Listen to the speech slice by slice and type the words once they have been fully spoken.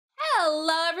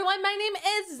Hello everyone, my name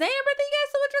is Zamber. Thank you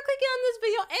guys so much for clicking on this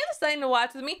video and deciding to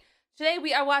watch with me. Today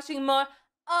we are watching more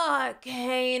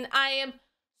Arcane. I am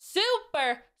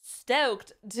super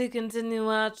stoked to continue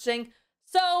watching.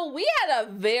 So we had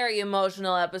a very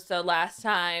emotional episode last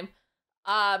time.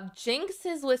 Jinx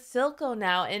is with Silco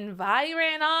now and Vi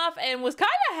ran off and was kind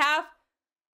of half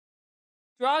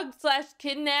drugged /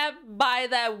 kidnapped by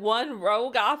that one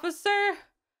rogue officer.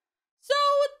 So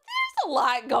there's a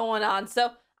lot going on.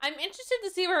 So I'm interested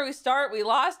to see where we start. We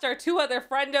lost our two other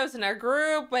friendos in our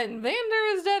group, and Vander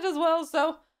is dead as well,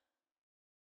 so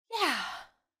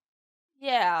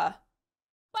yeah.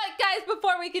 But guys,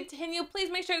 before we continue, please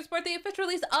make sure to support the official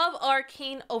release of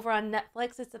Arcane over on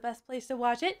Netflix. It's the best place to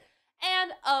watch it.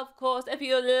 And of course, if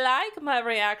you like my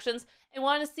reactions and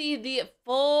want to see the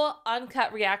full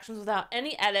uncut reactions without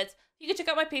any edits, you can check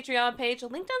out my Patreon page,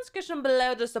 linked down in the description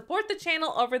below, to support the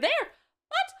channel over there.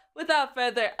 But without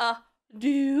further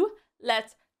ado,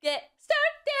 let's get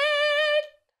started!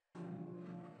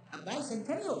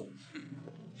 Bicentennial.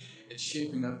 It's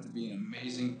shaping up to be an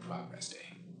amazing progress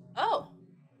day. Oh.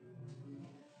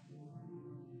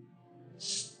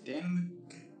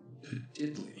 Stanwick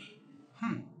Diddley.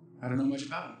 I don't know much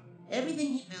about him.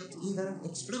 Everything he built either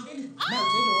exploded, melted,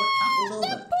 or toppled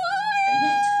over. And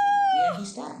yet, here he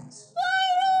stands.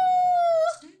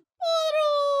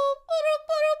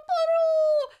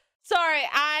 Sorry,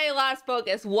 I lost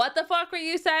focus. What the fuck were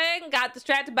you saying? Got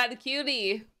distracted by the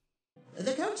cutie.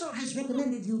 The council has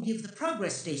recommended you give the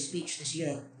Progress Day speech this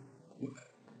year.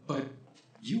 But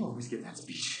you always give that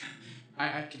speech.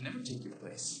 I can never take your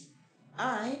place.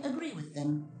 I agree with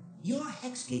them. Your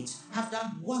hex gates have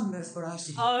done wonders for our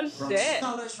city. Oh, Brought shit.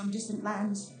 scholars from distant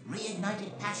lands,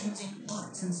 reignited passions in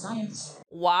arts and science.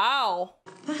 Wow.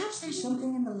 Perhaps there's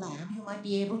something in the lab you might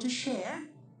be able to share.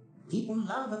 People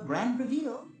love a grand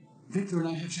reveal. Viktor and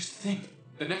I have just the thing.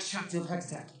 The next chapter of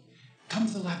Hextech. Come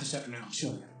to the lab this afternoon, I'll show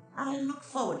you. I look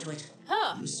forward to it.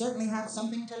 Huh. You certainly have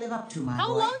something to live up to, my How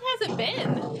boy. long has it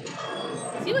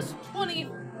been? He was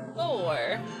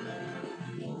 24.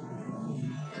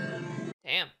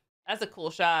 Damn, that's a cool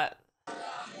shot.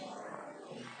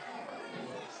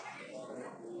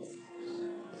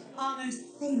 Our most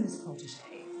famous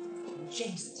protege,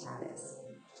 Jayce Tallis.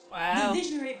 Wow. The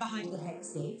visionary behind the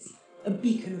Hex Gates, a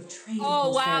beacon of trade. Oh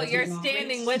wow, you're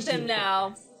standing with him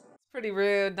now. It's pretty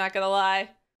rude, not gonna lie.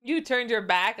 You turned your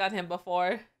back on him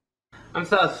before. I'm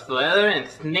so slithery and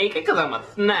sneaky because I'm a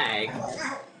snake.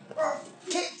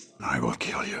 I will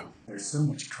kill you. There's so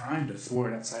much crime to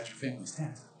thwart outside your family's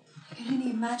tent. I can only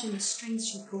imagine the strings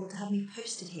she pulled to have me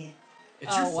posted here.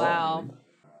 It's your Oh fault, wow. really.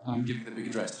 I'm giving the big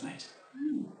address tonight.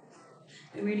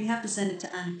 I really have to send it to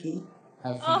Anarchy.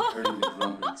 Have fun earning the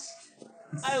drunkards.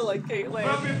 I like Caitlyn.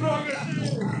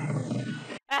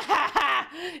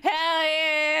 Hell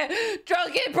yeah!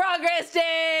 Drunken Progress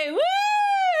Day! Woo!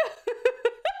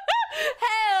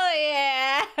 Hell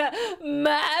yeah!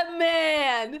 My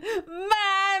man!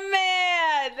 My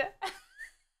man!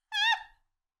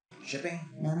 Shipping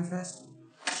manifest?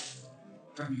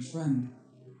 From your friend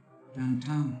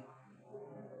downtown.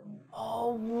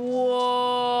 Oh,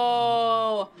 whoa!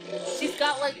 She's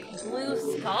got like blue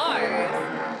scars.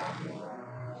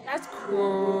 That's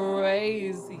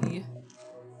crazy.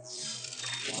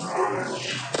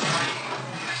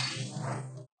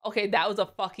 Okay, that was a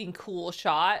fucking cool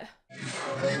shot.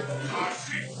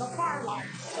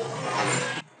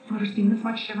 Never seen this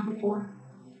much shimmer before.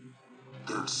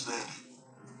 Third snake.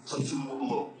 Something more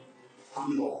below.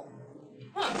 PARNELL.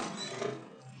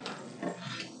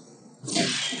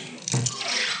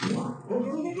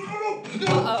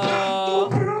 Uh-oh.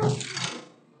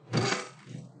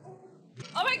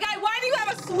 Oh my god, why do you have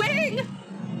a swing?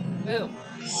 Ooh.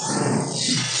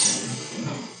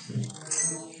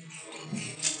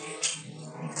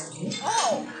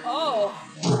 Oh.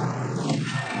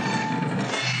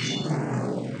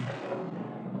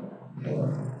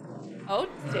 Oh,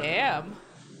 damn.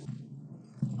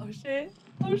 Oh, shit.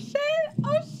 Oh, shit.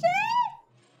 Oh, shit.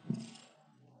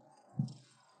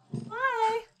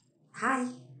 Hi. Hi.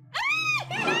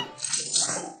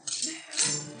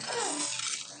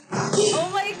 Oh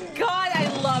my god, I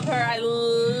love her. I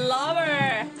love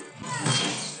her.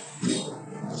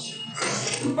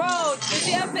 Bro, does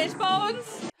she have fish bones?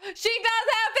 She does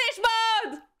have fish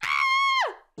bones! Ah!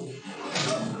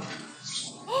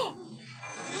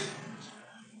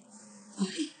 I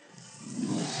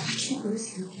can't lose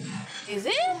you. Is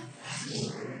it?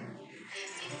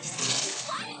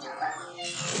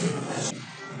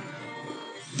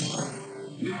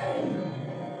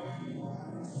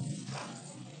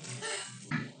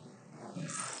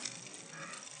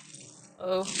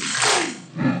 Oh.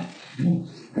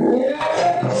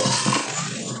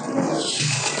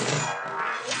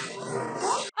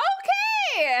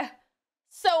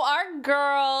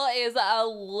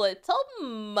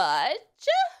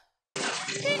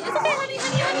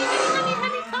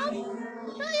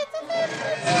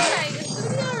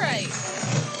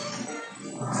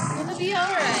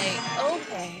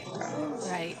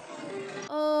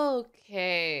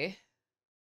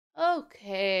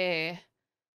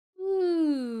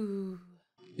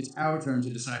 our turn to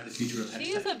decide the future of Hextech.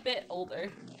 She's a bit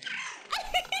older.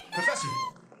 Professor,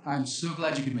 I'm so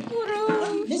glad you could make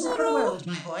it. This is for the world,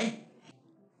 my boy.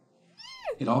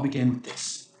 It all began with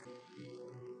this.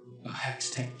 A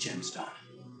Hextech gemstone.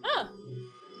 Huh.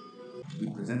 We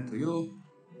present to you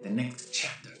the next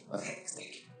chapter of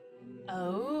Hextech.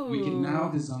 Oh. We can now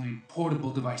design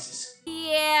portable devices.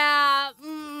 Yeah,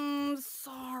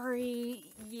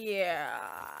 sorry. Yeah,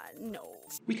 no.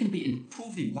 We can be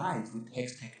improving lives with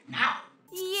Hextech now.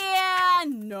 Yeah,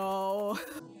 no.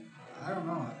 I don't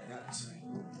know what I got to say.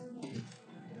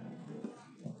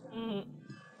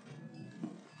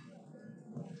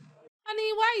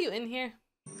 Honey, why are you in here?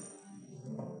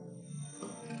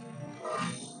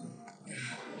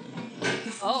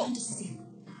 Oh. Fantasy.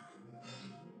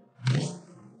 I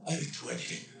didn't do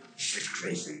anything. She's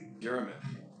crazy. You're a man.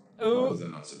 Oh. How does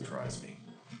that not surprise me?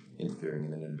 Interfering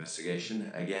in an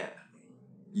investigation again.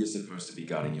 You're supposed to be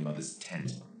guarding your mother's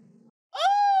tent.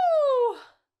 Oh!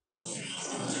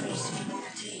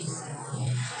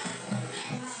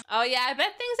 Oh yeah, I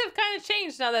bet things have kind of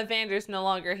changed now that Vander's no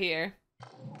longer here.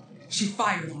 She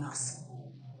fired on us.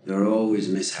 There are always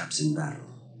mishaps in battle.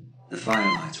 The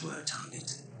Firelights were a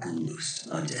target, and most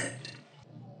are dead.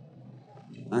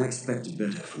 I expected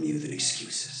better from you than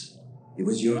excuses. It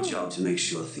was your job to make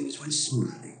sure things went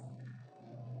smoothly.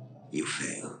 You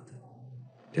failed.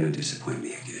 Don't disappoint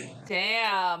me again.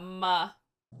 Damn.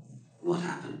 What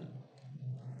happened?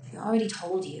 I already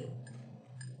told you.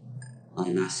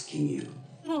 I'm asking you.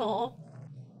 Oh.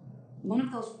 One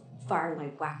of those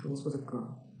firelight wackos was a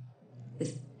girl.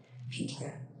 With pink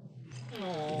hair.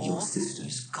 Your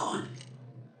sister's gone.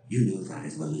 You know that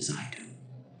as well as I do.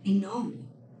 I know.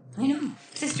 I know.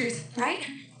 Sisters, right?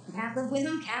 Can't live with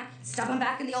them, can't stuff them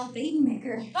back in the old baby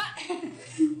maker.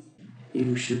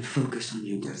 You should focus on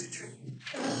your gadgetry.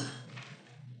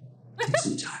 Take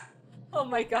some time. Oh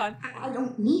my god. I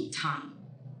don't need time.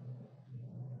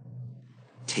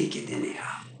 Take it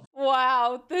anyhow.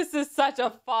 Wow, this is such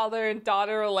a father and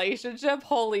daughter relationship.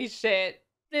 Holy shit.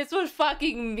 This would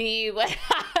fucking me, like,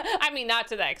 I mean, not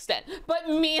to that extent, but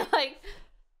me, like,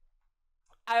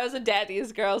 I was a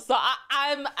daddy's girl, so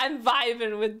I'm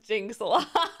vibing with Jinx a lot.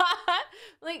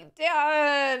 Like,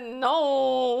 Dad,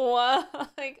 no,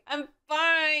 like, I'm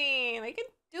fine, I can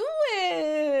do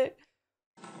it.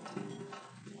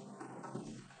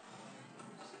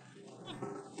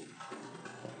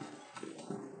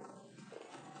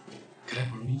 Could I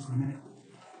borrow you for a minute?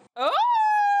 Oh!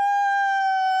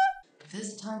 If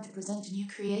there's a time to present a new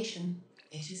creation,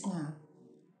 it is now.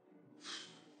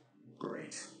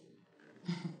 Great.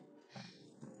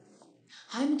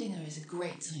 Heimerdinger is a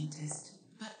great scientist,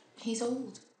 but he's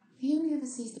old. He only ever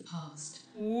sees the past.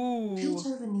 Ooh.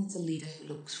 Piltover needs a leader who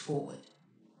looks forward.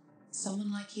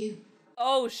 Someone like you.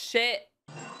 Oh, shit.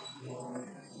 All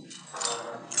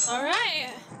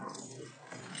right.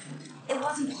 It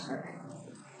wasn't her.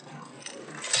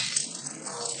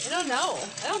 I don't know.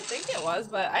 I don't think it was,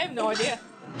 but I have no idea.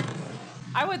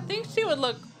 I would think she would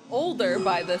look older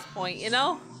by this point, you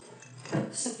know?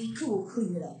 Savika will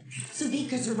clean it up.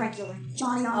 Savika's a regular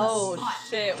Johnny on the Oh, spot.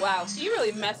 shit. Wow. She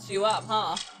really messed you up,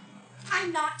 huh?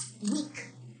 I'm not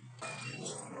weak.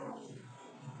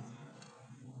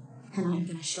 And I'm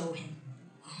gonna show him.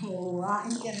 Oh,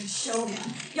 I'm gonna show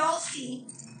him. Y'all see.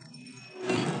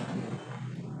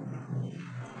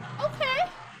 Okay.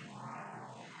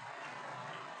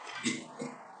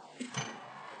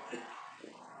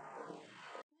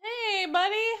 Hey,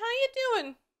 buddy. How you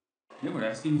doing? You were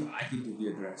asking if I could do the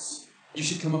address. You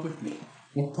should come up with me.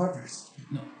 We're partners.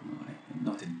 No, I'm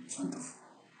not in front of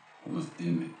all of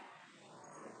them.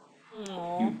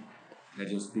 Aww. You had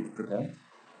your speech prepared?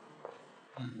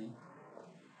 I mean,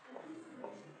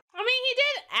 he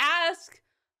did ask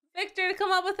Viktor to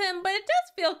come up with him, but it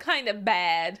does feel kind of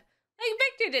bad. Like,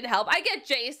 Viktor did help. I get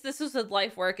Jayce. This was his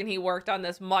life work, and he worked on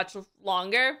this much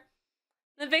longer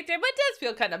than Viktor, but it does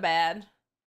feel kind of bad.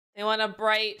 They want a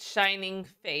bright, shining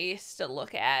face to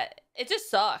look at. It just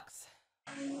sucks.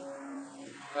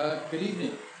 Good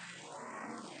evening.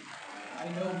 I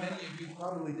know many of you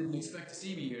probably didn't expect to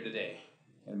see me here today.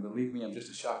 And believe me, I'm just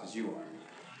as shocked as you are.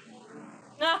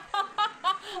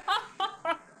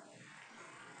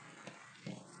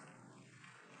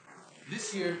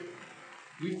 This year,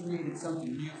 we've created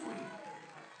something new for you.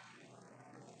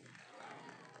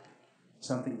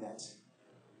 Something that,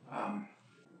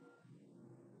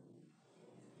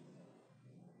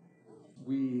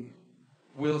 we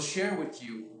will share with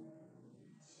you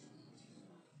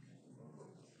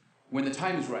when the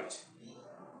time is right.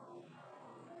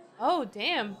 Oh,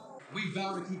 damn. We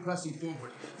vow to keep pressing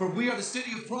forward, for we are the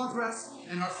city of progress,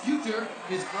 and our future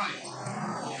is bright.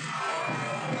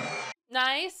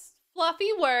 Nice,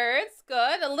 fluffy words.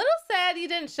 Good. A little sad you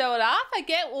didn't show it off. I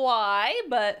get why,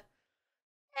 but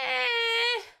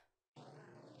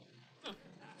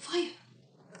Fire!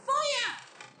 Fire!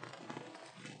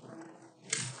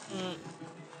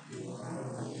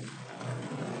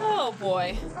 Oh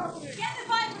boy. Get the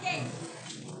fire brigade!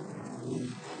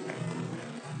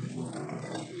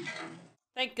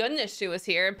 Thank goodness she was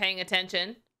here and paying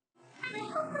attention. I'm a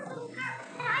helpless little girl,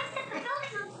 and I set the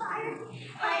building on fire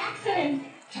by accident.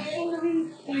 Totally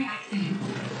by accident.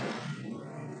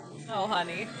 Oh,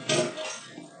 honey.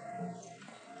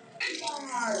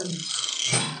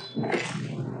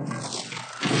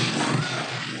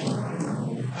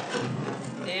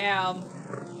 Damn.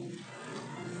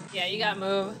 Yeah, you gotta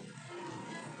move.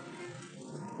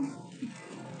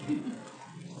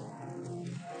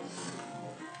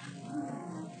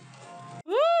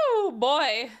 Woo,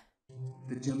 boy.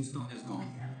 The gemstone is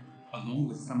gone, along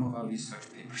with some of our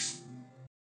research papers.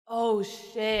 Oh,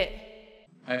 shit.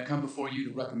 I have come before you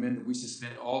to recommend that we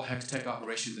suspend all Hex Tech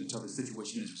operations until the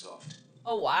situation is resolved.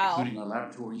 Oh, wow. Including our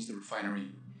laboratories, the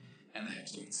refinery, and the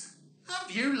Hex Gates. Have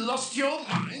you lost your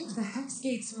mind? The hex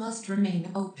gates must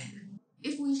remain open.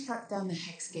 If we shut down the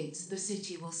hex gates, the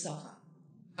city will suffer.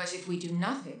 But if we do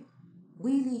nothing,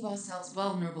 we leave ourselves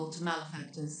vulnerable to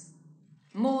malefactors.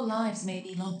 More lives may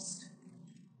be lost.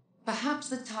 Perhaps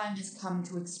the time has come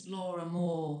to explore a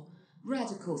more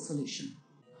radical solution.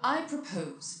 I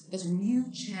propose that a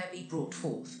new chair be brought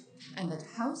forth, and that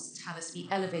House Talus be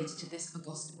elevated to this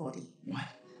august body. What?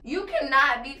 You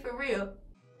cannot be for real.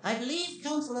 I believe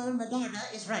Counselor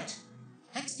Madorda is right.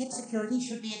 Hextech security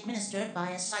should be administered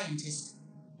by a scientist.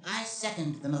 I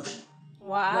second the motion.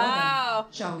 Wow. Well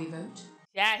then, shall we vote?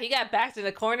 Yeah, he got backed in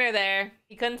the corner there.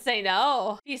 He couldn't say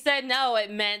no. If he said no, it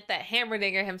meant that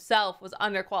Hammerdinger himself was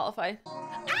underqualified.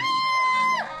 Ah!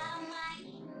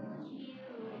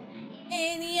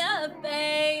 In your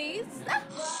face.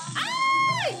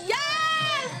 Ah,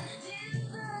 yes!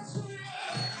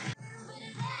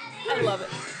 I love it.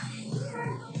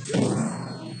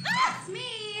 That's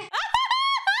me!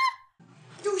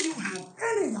 Do you have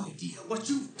any idea what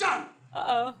you've done?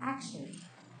 Uh-oh. Actually,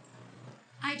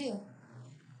 I do.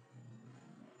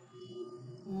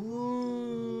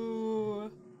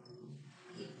 Ooh.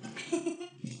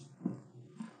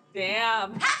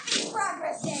 Damn. Happy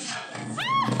Progress Day!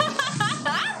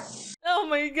 Oh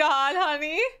my god,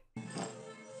 honey.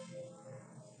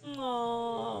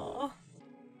 Aww.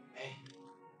 Hey.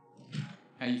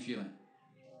 How you feeling?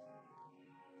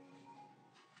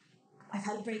 I've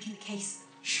had a break in the case.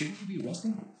 Shouldn't you be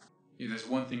resting? Yeah, there's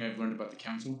one thing I've learned about the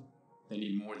Council. They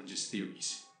need more than just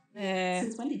theories.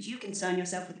 Since when did you concern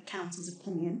yourself with the Council's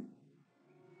opinion?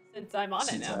 Since I'm on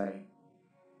Since it now. I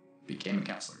became a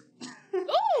counselor.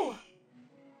 Ooh!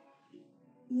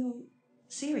 You're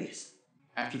serious?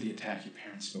 After the attack, your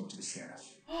parents spoke to the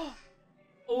sheriff.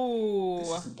 Ooh. This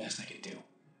is the best I could do.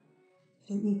 I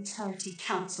don't need charity,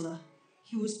 Counselor.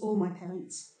 You was all my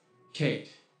parents.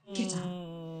 Kate. Get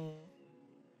out.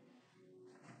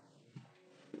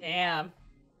 Damn.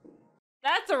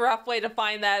 That's a rough way to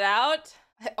find that out.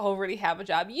 I already have a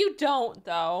job. You don't,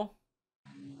 though.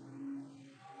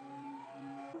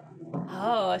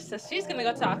 Oh, so she's gonna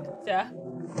go talk to her.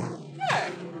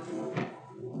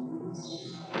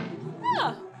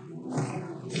 Huh.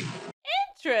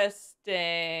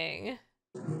 Interesting.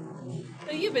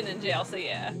 So you've been in jail, so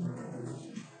yeah.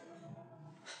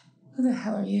 Who the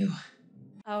hell are you?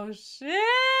 Oh, shit!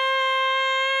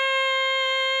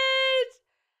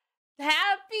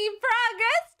 Happy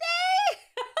Progress Day!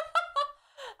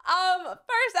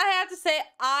 First I have to say,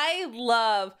 I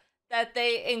love that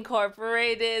they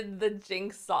incorporated the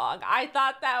Jinx song. I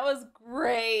thought that was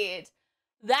great.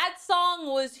 That song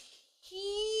was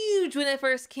huge when it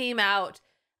first came out.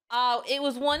 It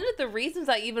was one of the reasons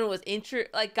I even was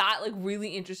got really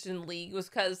interested in League, was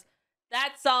because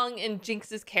that song and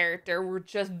Jinx's character were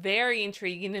just very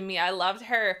intriguing to me. I loved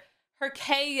her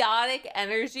chaotic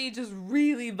energy, just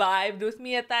really vibed with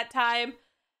me at that time.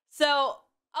 So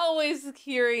always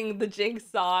hearing the Jinx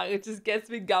song, it just gets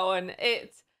me going.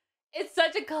 It's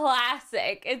such a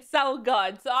classic. It's so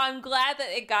good. So I'm glad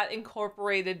that it got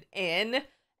incorporated in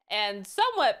and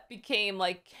somewhat became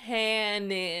like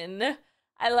canon.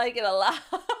 I like it a lot.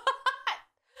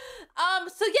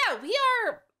 So yeah,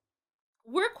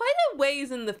 we're quite a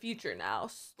ways in the future now.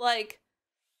 Like,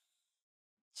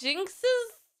 Jinx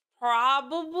is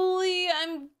probably,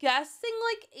 I'm guessing,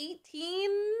 like 18.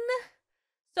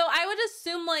 So I would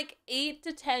assume like 8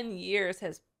 to 10 years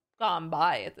has gone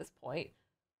by at this point.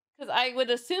 Because I would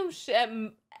assume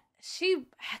she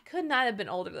could not have been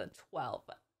older than 12,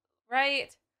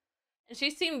 right? And she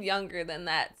seemed younger than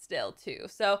that still, too.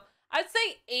 So I'd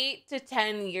say 8 to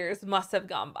 10 years must have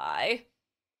gone by.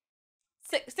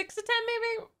 6 to 10,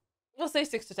 maybe? We'll say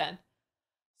 6 to 10.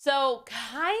 So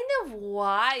kind of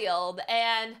wild.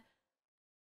 And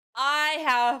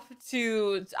I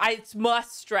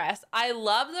must stress, I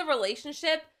love the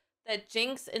relationship that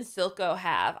Jinx and Silco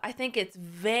have. I think it's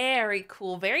very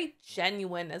cool, very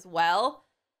genuine as well.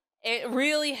 It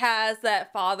really has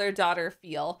that father-daughter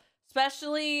feel,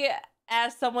 especially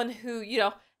as someone who, you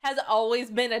know, has always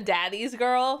been a daddy's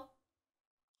girl.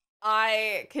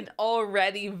 I can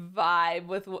already vibe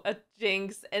with what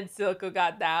Jinx and Silco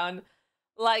got down.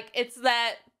 Like, it's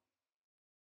that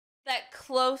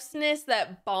closeness,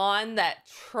 that bond, that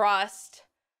trust,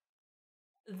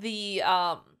 the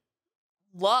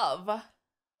love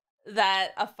that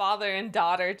a father and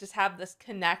daughter just have, this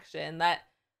connection that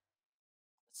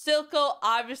Silco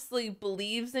obviously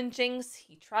believes in Jinx.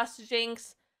 He trusts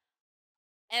Jinx.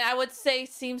 And I would say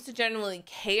seems to genuinely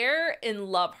care and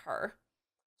love her.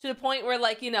 To the point where,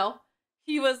 like, you know,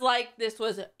 he was like, this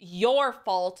was your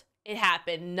fault. It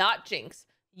happened, not Jinx.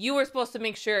 You were supposed to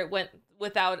make sure it went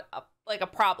without a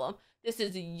problem. This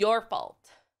is your fault.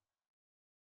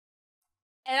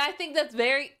 And I think that's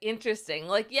very interesting.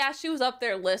 Like, yeah, she was up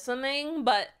there listening,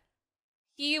 but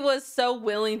he was so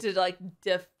willing to, like,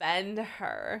 defend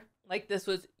her. Like, this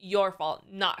was your fault,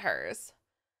 not hers.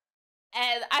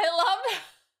 And I love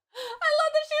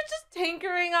that she was just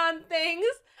tinkering on things.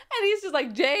 And he's just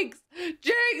like, Jinx,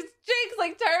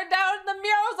 like, turn down the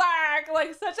music.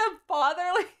 Like, such a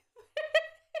fatherly thing.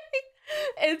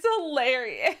 It's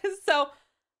hilarious. So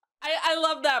I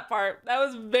love that part. That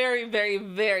was very, very,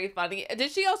 very funny.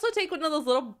 Did she also take one of those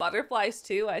little butterflies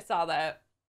too? I saw that.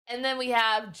 And then we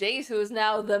have Jayce, who is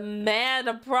now the man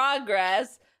of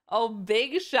progress. Oh,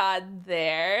 big shot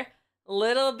there.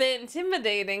 Little bit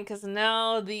intimidating because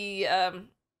now the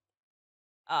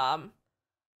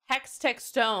Hextech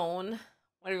stone,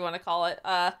 whatever you want to call it,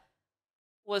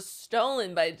 was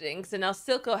stolen by Jinx, and now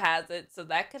Silco has it, so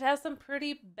that could have some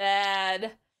pretty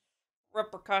bad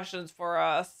repercussions for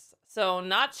us. So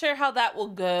not sure how that will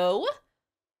go.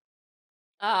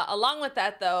 Along with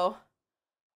that, though,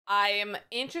 I am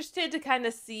interested to kind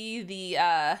of see the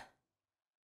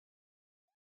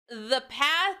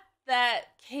path that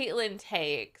Caitlyn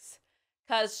takes,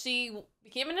 because she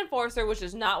became an enforcer, which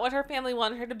is not what her family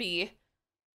wanted her to be.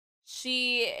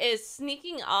 She is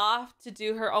sneaking off to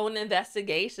do her own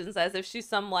investigations as if she's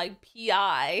some, like,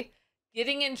 PI,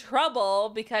 getting in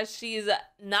trouble because she's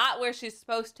not where she's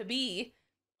supposed to be,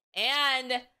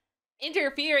 and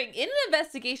interfering in an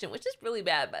investigation, which is really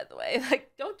bad, by the way.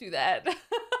 Like, don't do that.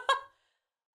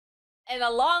 And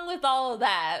along with all of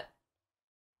that,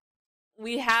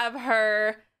 we have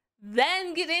her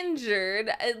then get injured.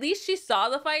 At least she saw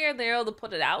the fire and they were able to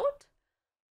put it out.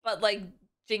 But, like,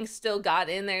 Jinx still got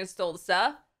in there and stole the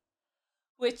stuff.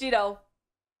 Which, you know,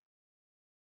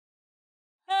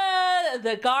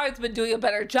 the guards been doing a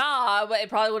better job. It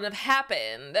probably wouldn't have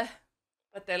happened.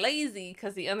 But they're lazy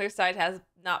because the other side has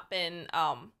not been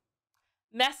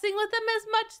messing with them as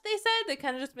much, they said. They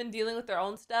kind of just been dealing with their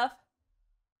own stuff.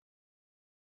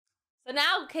 So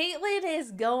now Caitlyn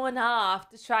is going off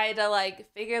to try to,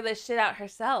 like, figure this shit out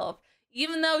herself.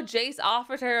 Even though Jayce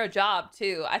offered her a job,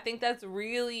 too. I think that's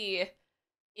really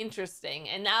interesting.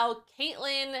 And now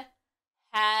Caitlyn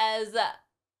has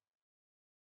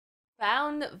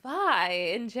found Vi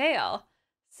in jail.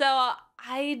 So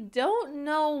I don't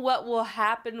know what will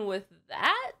happen with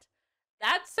that.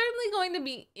 That's certainly going to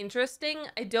be interesting.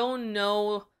 I don't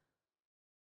know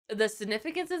the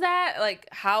significance of that. Like,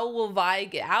 how will Vi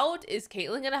get out? Is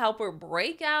Caitlyn going to help her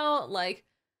break out? Like,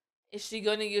 is she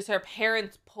going to use her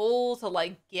parents' pull to,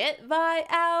 like, get Vi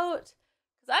out?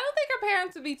 Because I don't think her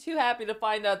parents would be too happy to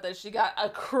find out that she got a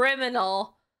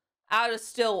criminal out of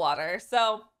Stillwater.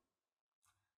 So,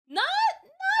 not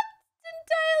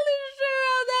entirely sure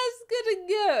how that's gonna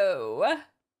go.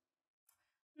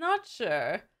 Not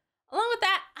sure. Along with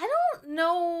that, I don't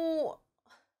know.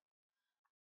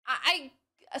 I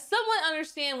somewhat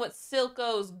understand what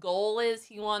Silco's goal is.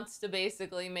 He wants to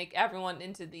basically make everyone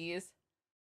into these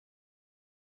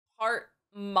part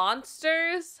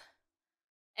monsters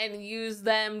and use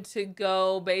them to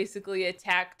go basically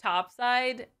attack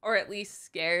topside, or at least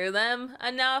scare them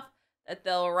enough that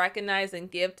they'll recognize and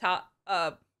give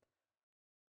Zaun,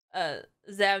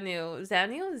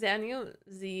 Zaun,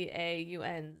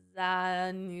 Z-A-U-N,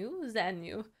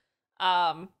 Zanu.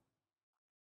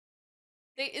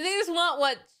 They just want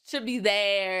what should be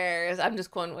theirs. I'm just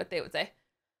quoting what they would say.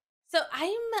 So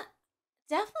I'm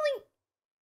definitely,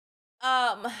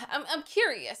 I'm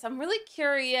curious. I'm really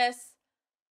curious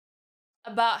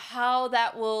about how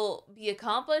that will be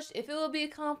accomplished, if it will be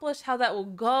accomplished, how that will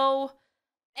go,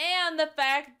 and the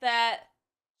fact that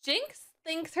Jinx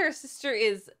thinks her sister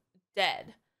is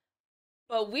dead.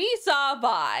 But we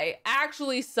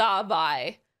actually saw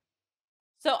by.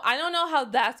 So I don't know how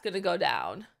that's going to go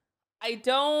down. I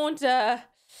don't,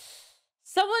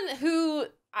 someone who,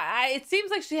 it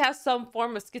seems like she has some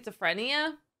form of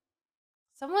schizophrenia.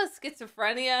 Someone with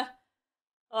schizophrenia,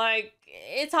 like,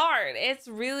 it's hard. It's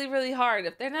really, really hard.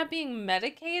 If they're not being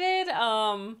medicated,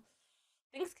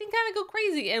 things can kind of go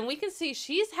crazy. And we can see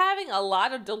she's having a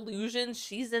lot of delusions.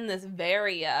 She's in this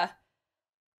very,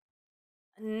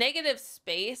 negative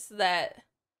space that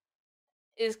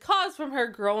is caused from her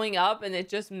growing up, and it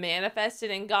just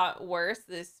manifested and got worse.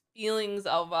 This feelings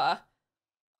of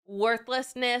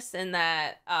worthlessness, and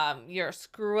that you're a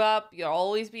screw up, you'll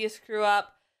always be a screw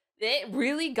up. It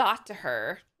really got to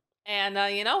her. And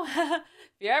you know, if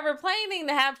you're ever planning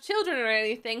to have children or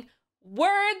anything,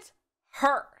 words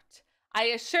hurt. I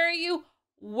assure you,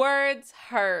 words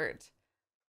hurt.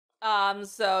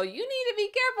 So you need to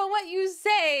be careful what you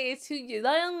say to your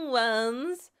young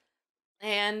ones.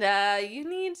 And you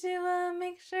need to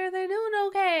make sure they're doing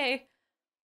okay.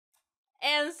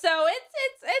 And so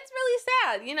it's really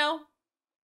sad, you know.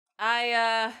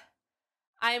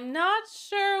 I'm not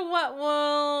sure what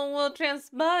will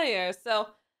transpire. So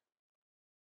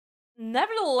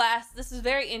nevertheless, this is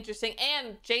very interesting,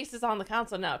 and Jayce is on the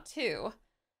council now too.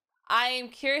 I am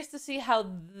curious to see how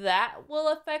that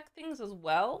will affect things as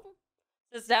well,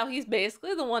 since now he's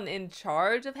basically the one in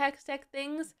charge of Hextech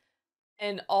things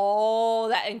and all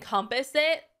that encompass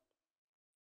it.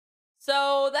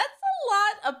 So that's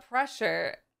a lot of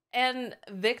pressure, and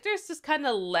Viktor's just kind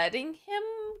of letting him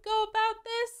go about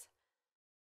this.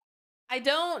 I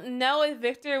don't know if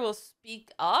Viktor will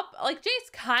speak up. Like,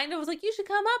 Jayce kind of was like, you should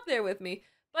come up there with me.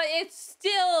 But it's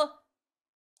still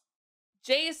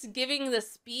Jayce giving the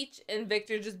speech and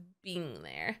Viktor just being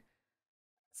there.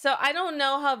 So I don't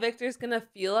know how Viktor's gonna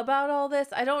feel about all this.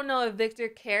 I don't know if Viktor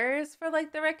cares for,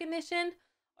 like, the recognition,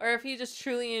 or if he just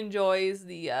truly enjoys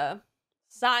the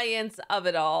science of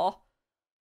it all.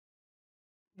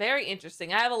 Very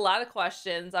interesting. I have a lot of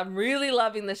questions. I'm really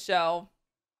loving the show.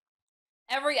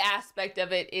 Every aspect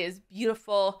of it is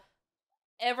beautiful.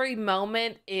 Every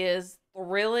moment is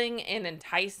thrilling and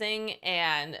enticing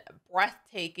and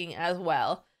breathtaking as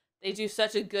well. They do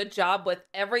such a good job with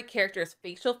every character's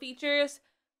facial features.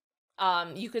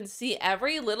 You can see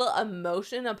every little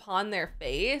emotion upon their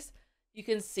face. You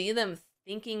can see them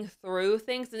thinking through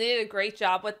things. And they did a great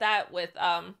job with that, with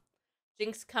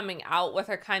Jinx coming out with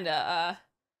her kind of,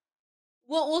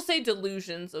 we'll say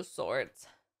delusions of sorts.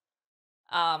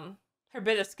 Her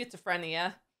bit of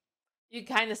schizophrenia. You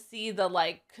kind of see the,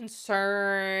 like,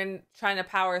 concern, trying to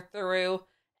power through.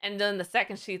 And then the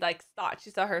second she, like, thought she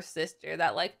saw her sister,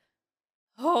 that, like,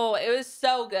 oh, it was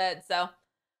so good. So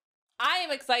I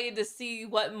am excited to see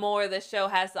what more the show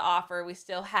has to offer. We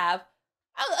still have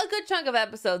a good chunk of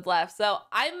episodes left. So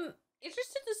I'm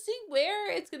interested to see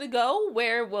where it's going to go,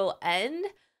 where we'll end.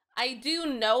 I do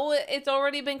know it's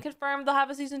already been confirmed they'll have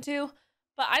a season 2.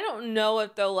 But I don't know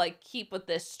if they'll, like, keep with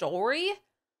this story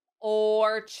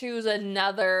or choose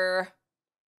another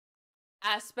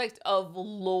aspect of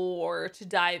lore to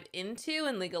dive into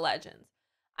in League of Legends.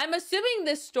 I'm assuming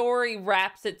this story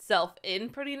wraps itself in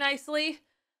pretty nicely,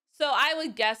 so I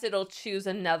would guess it'll choose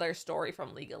another story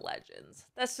from League of Legends.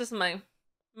 That's just my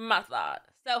thought.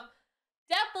 So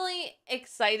definitely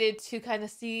excited to kind of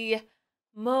see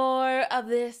more of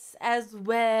this as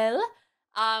well.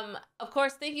 Of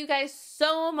course, thank you guys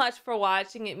so much for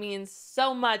watching. It means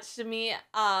so much to me.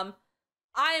 I'm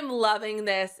loving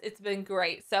this. It's been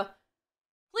great. So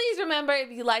please remember,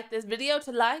 if you like this video,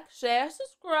 to like, share,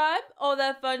 subscribe, all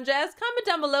that fun jazz. Comment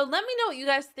down below. Let me know what you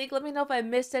guys think. Let me know if I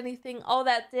missed anything, all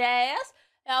that jazz.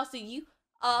 And I'll see you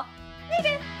all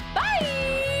later.